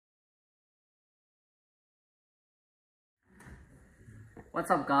What's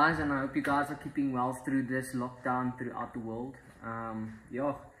up, guys? And I hope you guys are keeping well through this lockdown throughout the world.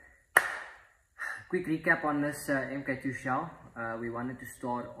 Yeah, quick recap on this MK2 shell. We wanted to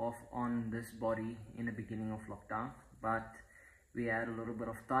start off on this body in the beginning of lockdown, but we had a little bit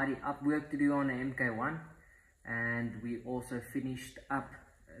of tidy up work to do on the MK1, and we also finished up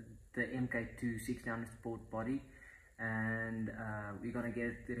the MK2 1600 sport body, and we're gonna get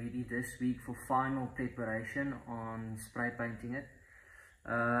it ready this week for final preparation on spray painting it.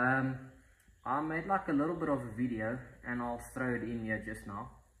 I made like a little bit of a video, and I'll throw it in here just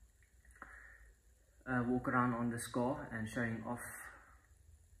now. Walk around on this car and showing off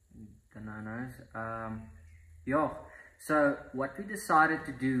the no-nos. Yeah, so what we decided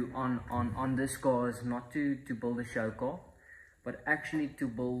to do on this car is not to build a show car, but actually to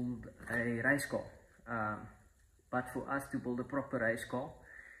build a race car. But for us to build a proper race car,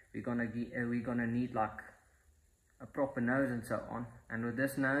 we're gonna need like a proper nose and so on. And with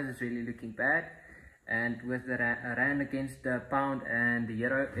this nose, it's really looking bad, and with the rand against the pound and the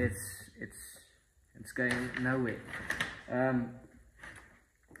euro, it's going nowhere.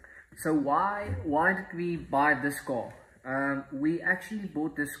 So why did we buy this car? We actually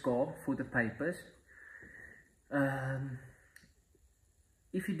bought this car for the papers.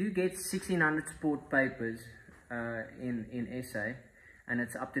 If you do get 1600 sport papers in SA and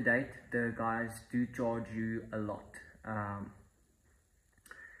it's up to date, the guys do charge you a lot.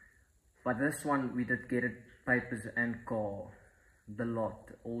 But this one, we did get it papers and car, the lot,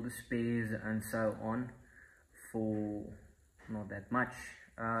 all the spares and so on, for not that much.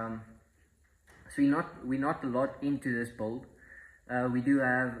 So we're not a lot into this build. We do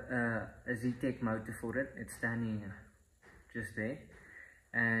have a Z-Tech motor for it. It's standing just there.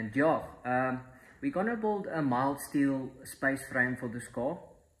 And yeah, we're gonna build a mild steel space frame for this car.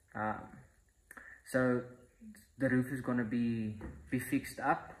 So the roof is gonna be fixed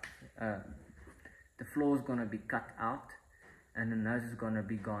up. The floor is gonna be cut out, and the nose is gonna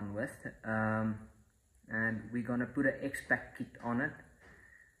be gone with. And we're gonna put an X-Pack kit on it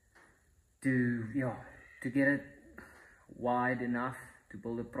to get it wide enough to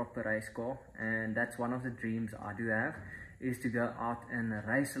build a proper race car. And that's one of the dreams I do have, is to go out and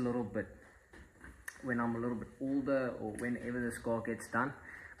race a little bit when I'm a little bit older, or whenever this car gets done.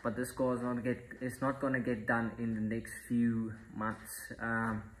 But this car is not gonna get done in the next few months.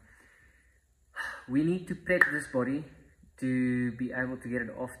 We need to prep this body to be able to get it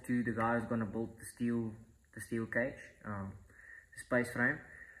off to the guy who's gonna build the steel cage, the space frame.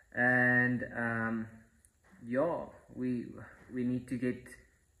 And yeah, we need to get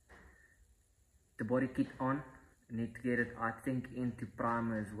the body kit on. We need to get it, I think, into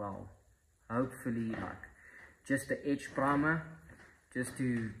primer as well. Hopefully like just the edge primer, just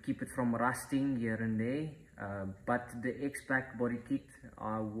to keep it from rusting here and there. But the X-Pack body kit,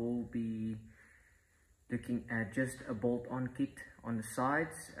 I will be looking at just a bolt-on kit on the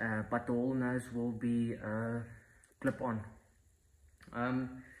sides, but the whole nose will be clip-on.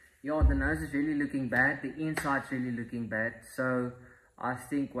 Yeah, the nose is really looking bad, the inside's really looking bad. So I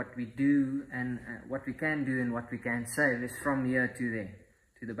think what we do, and what we can do and what we can save, is from here to there,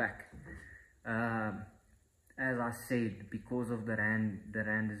 to the back. As I said, because of the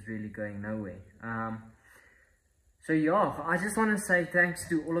rand is really going nowhere. So yeah, I just want to say thanks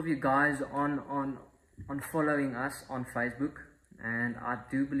to all of you guys on following us on Facebook. And I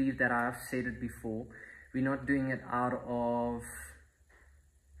do believe that I've said it before, we're not doing it out of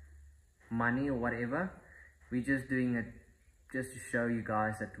money or whatever. We're just doing it just to show you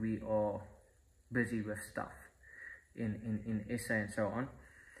guys that we are busy with stuff in SA and so on.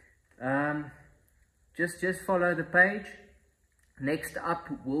 Just follow the page. Next up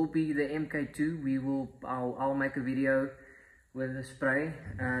will be the MK2. I'll make a video with the spray,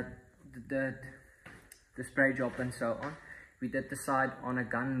 the spray job and so on. We did decide on a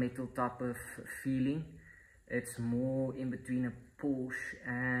gunmetal type of feeling. It's more in between a Porsche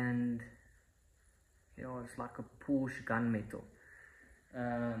and, it's like a Porsche gunmetal.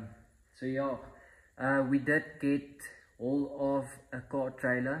 So yeah, we did get all of a car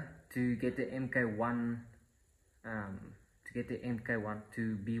trailer to get the MK1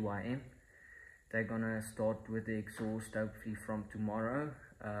 to BYM. They're gonna start with the exhaust hopefully from tomorrow.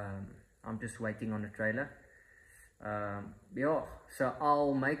 I'm just waiting on the trailer. Yeah, so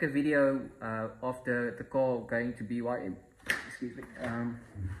I'll make a video of the car going to BYM. Excuse me.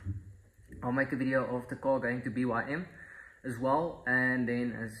 I'll make a video of the car going to BYM as well, and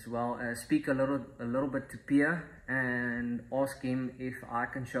then as well speak a little bit to Pierre and ask him if I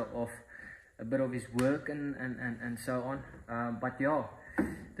can show off a bit of his work and so on. But yeah,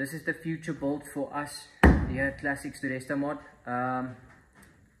 this is the future build for us here at Classics to Resto Mod.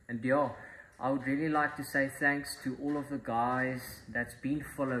 And yeah, I would really like to say thanks to all of the guys that's been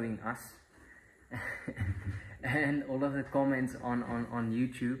following us and all of the comments on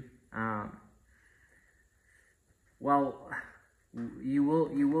YouTube. Well, you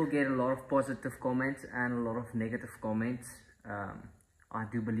will get a lot of positive comments and a lot of negative comments. I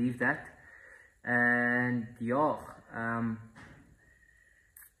do believe that. And yeah,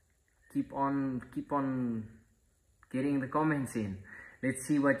 keep on getting the comments in. Let's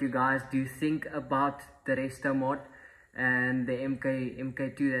see what you guys do think about the resto mod and the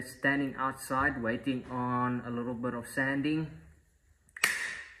MK2 that's standing outside waiting on a little bit of sanding.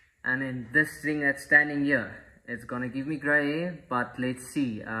 And then this thing that's standing here, it's gonna give me gray hair, but let's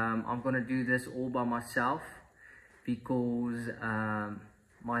see. I'm gonna do this all by myself because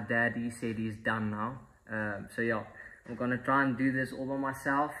my daddy said he's done now. So yeah, I'm gonna try and do this all by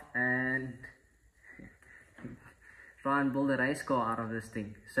myself and try and build a race car out of this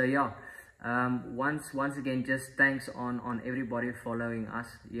thing. So yeah, once again, just thanks on everybody following us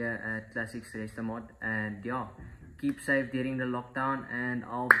here at Classics Resto Mod. And yeah, keep safe during the lockdown, and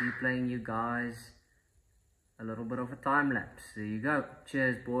I'll be playing you guys a little bit of a time lapse. There you go.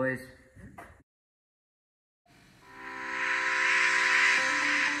 Cheers, boys.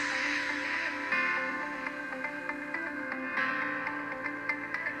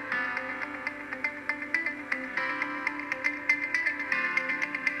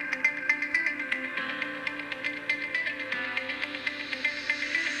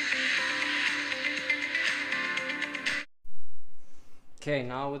 Okay,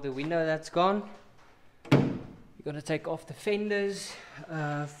 now with the window that's gone, you're going to take off the fenders,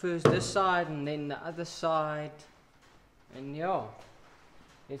 first this side and then the other side, and yeah,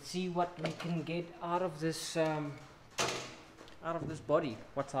 let's see what we can get out of this body,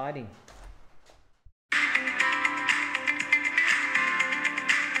 what's hiding.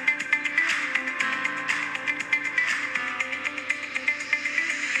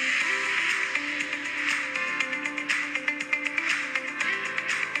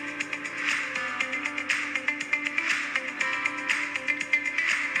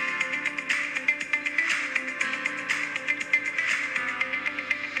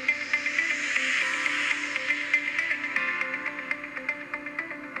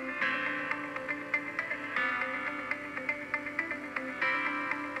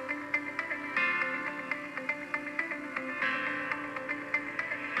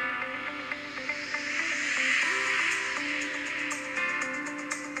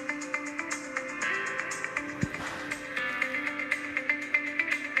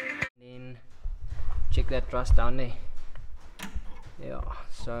 Check that rust down there. Yeah,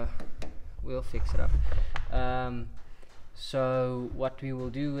 so we'll fix it up. So what we will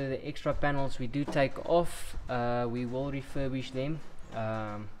do with the extra panels we do take off, we will refurbish them,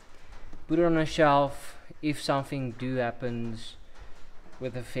 put it on a shelf. If something do happens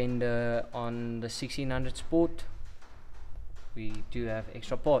with a fender on the 1600 Sport, we do have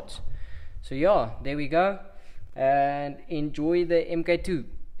extra parts. So yeah, there we go, and enjoy the MK2.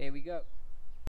 There we go.